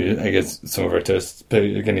this would when you, be. I guess some of our test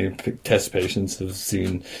patients have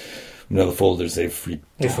seen the folders. They freak.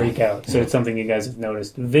 They freak out. So it's something you guys have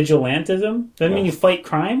noticed. Vigilantism. Does that mean you fight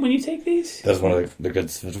crime when you take these? That's one of the good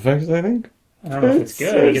side effects, I think. I don't know if it's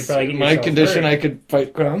good. You could probably get my yourself condition, hurt. I could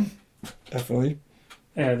fight crime. Definitely.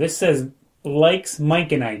 This says likes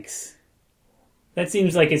Mike and Ike's. That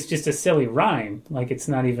seems like it's just a silly rhyme. Like it's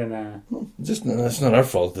not even a. Just that's not our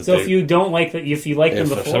fault. That So if you don't like that, if you like them if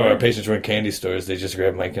before, some of our patients were in candy stores, they just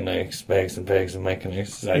grab Mike and Ike's, bags and bags of Mike and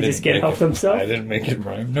Ike's. They just can't help themselves? I didn't make it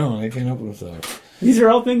rhyme. No, they can't help themselves. these are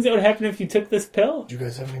all things that would happen if you took this pill. Do you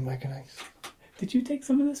guys have any Mike and Ike's? Did you take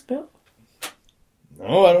some of this pill?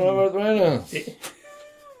 No, I don't have arthritis.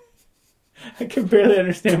 I can barely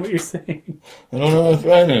understand what you're saying. I don't have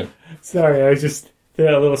arthritis. Sorry, I was just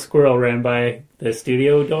a little squirrel ran by the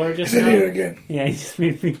studio door just Sit here now. again. Yeah, he just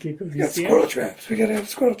made me giggle. We You got see him? squirrel traps. We gotta have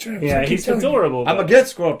squirrel traps. Yeah, I keep he's telling you. adorable. I'm but- gonna get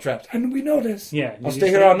squirrel trapped. And we know this. Yeah, I'll stay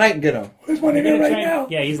here all night and get them. There's one in You're here gonna right try now.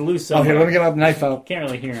 and- Yeah, he's loose. Oh, here, Somewhere. let me get my knife out. Can't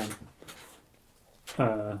really hear him.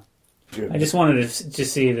 I just wanted to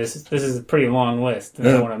just see this. This is a pretty long list. I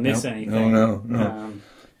don't want to miss anything. No.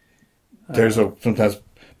 There's sometimes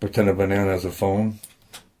pretend a banana as a phone.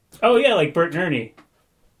 Oh yeah, like Bert and Ernie.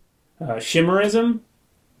 Shimmerism.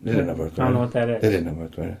 They didn't have I arthritis. don't know what that is. They didn't have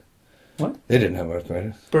arthritis. What? They didn't have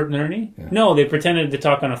arthritis. Bert and Ernie? Yeah. No, they pretended to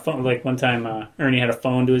talk on a phone. Like one time, Ernie had a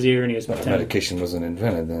phone to his ear and he was pretending. Medication wasn't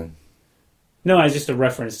invented then. No, it's just a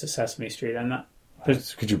reference to Sesame Street. I'm not.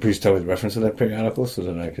 Could you please tell me the reference of that periodical so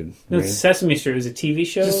that I could No, read? Sesame Street was a TV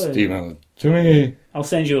show. Just and email it to me. I'll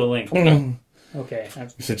send you a link. You Okay,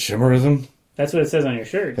 said shimmerism? that's what it says on your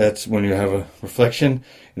shirt. That's when you have a reflection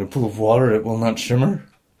in a pool of water, it will not shimmer.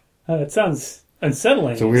 It sounds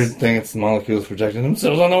unsettling. It's a weird thing. It's the molecules projecting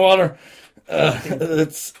themselves on the water.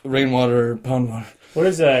 It's rainwater, pond water. What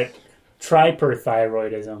is that?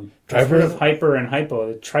 Triperthyroidism. Hyper and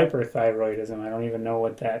hypo. The triperthyroidism. I don't even know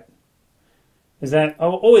what that. Is that?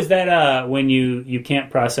 Oh, is that when you can't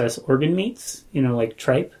process organ meats? You know, like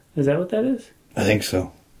tripe. Is that what that is? I think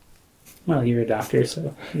so. Well, you're a doctor,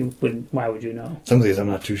 so you wouldn't. Why would you know? Some of these I'm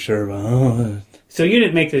not too sure about. So you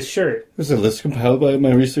didn't make this shirt. There's a list compiled by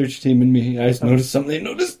my research team and me. I noticed some. They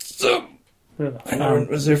noticed some. Really? I never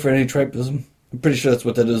was there for any tripism. I'm pretty sure that's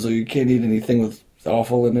what that is. Though you can't eat anything with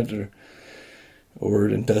offal in it or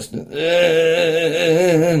intestine.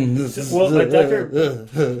 Well, but Doctor,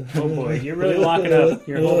 oh boy, you're really locking up.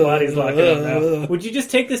 Your whole body's locking up now. Would you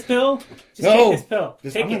just take this pill? Just No. take this pill.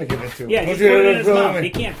 Just- Take I'm gonna it. give it to him. Yeah, Hold just put it your in his hand mouth. over He me.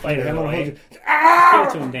 can't fight it I'm gonna away. hold Give it.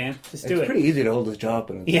 it to him, Dan. Just do It's it. pretty easy to hold his jaw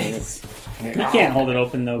open. Yes. He can't hold it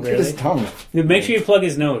open though, Look at his really. tongue. Make sure you plug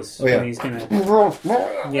his nose. Oh, yeah. When he's gonna.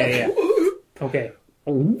 Yeah. Okay.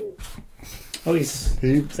 Oh,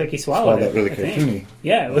 it's like he swallowed That it. really I think. cartoony.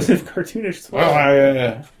 Yeah, it was a cartoonish swallow.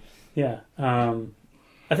 Yeah. Yeah.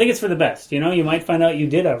 I think it's for the best. You know, you might find out you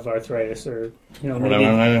did have arthritis, or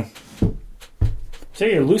maybe. So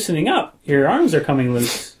you're loosening up. Your arms are coming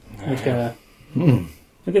loose. Like, look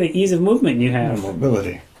at the ease of movement you have.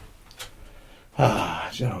 Mobility.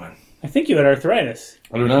 Gentlemen. I think you had arthritis.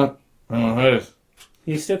 I do not. I don't know arthritis.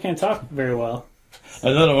 You still can't talk very well. I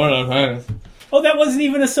don't know what arthritis. Oh, that wasn't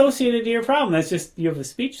even associated to your problem. That's just you have a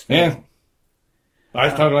speech thing. Yeah. I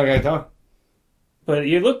talk like I talk. But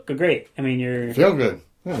you look great. I mean, you're. Feel good.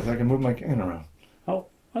 Yeah, I can move my cane around. Oh,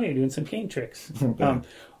 you're doing some cane tricks.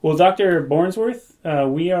 Well, Dr. Bornsworth,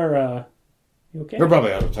 we are. You okay? We're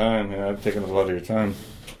probably out of time. Yeah, I've taken a lot of your time.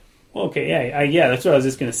 Okay, yeah, that's what I was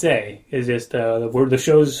just gonna say. Is just the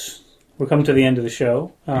shows. We're coming to the end of the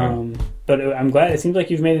show. But I'm glad. It seems like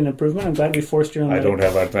you've made an improvement. I'm glad we forced you on. I don't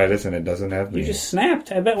have arthritis, and it doesn't have me. You just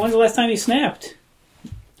snapped. I bet. When's the last time you snapped?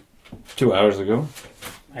 2 hours ago.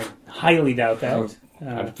 I highly doubt that.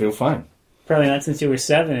 I feel fine. Probably not since you were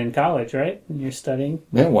 7 in college, right? And you're studying.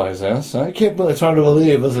 Yeah, wise ass. I can't believe, it's hard to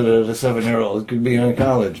believe, isn't it, a 7-year-old could be in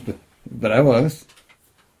college, but I was.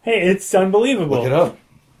 Hey, it's unbelievable. Look it up.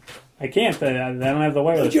 I can't. I don't have the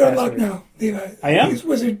wireless But you're password. unlocked now, Levi. I am? He's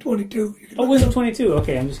Wizard 22. You can Oh, look Wizard it up. 22.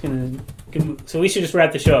 Okay, I'm just going to... So we should just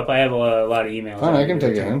wrap the show up. I have a lot of emails. Fine, I can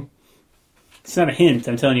take it in. It's not a hint.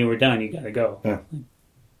 I'm telling you we're done. You got to go. Yeah.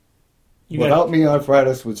 Got. Without me,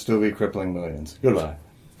 arthritis would still be crippling millions. Goodbye.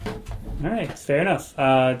 All right, fair enough.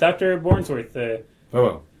 Dr. Bornsworth, you're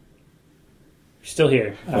Farewell. still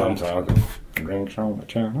here. Oh, I'm sorry. Drink so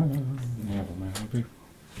much. Well,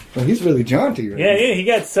 he's really jaunty right Yeah, he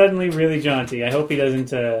got suddenly really jaunty. I hope he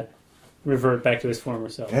doesn't revert back to his former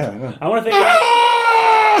self. Yeah, I know. I want to thank...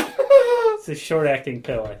 It's a short-acting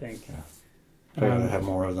pill, I think. I gotta have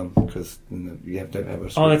more of them because you have to have a.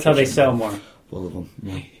 Oh, that's how they sell more. Full of them.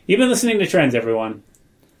 Yeah. You've been listening to Trends, everyone.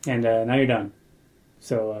 And now you're done.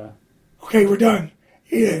 So, Okay, we're done.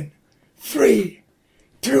 In 3,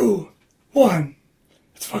 2, 1.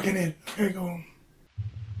 That's fucking it. Okay, go home.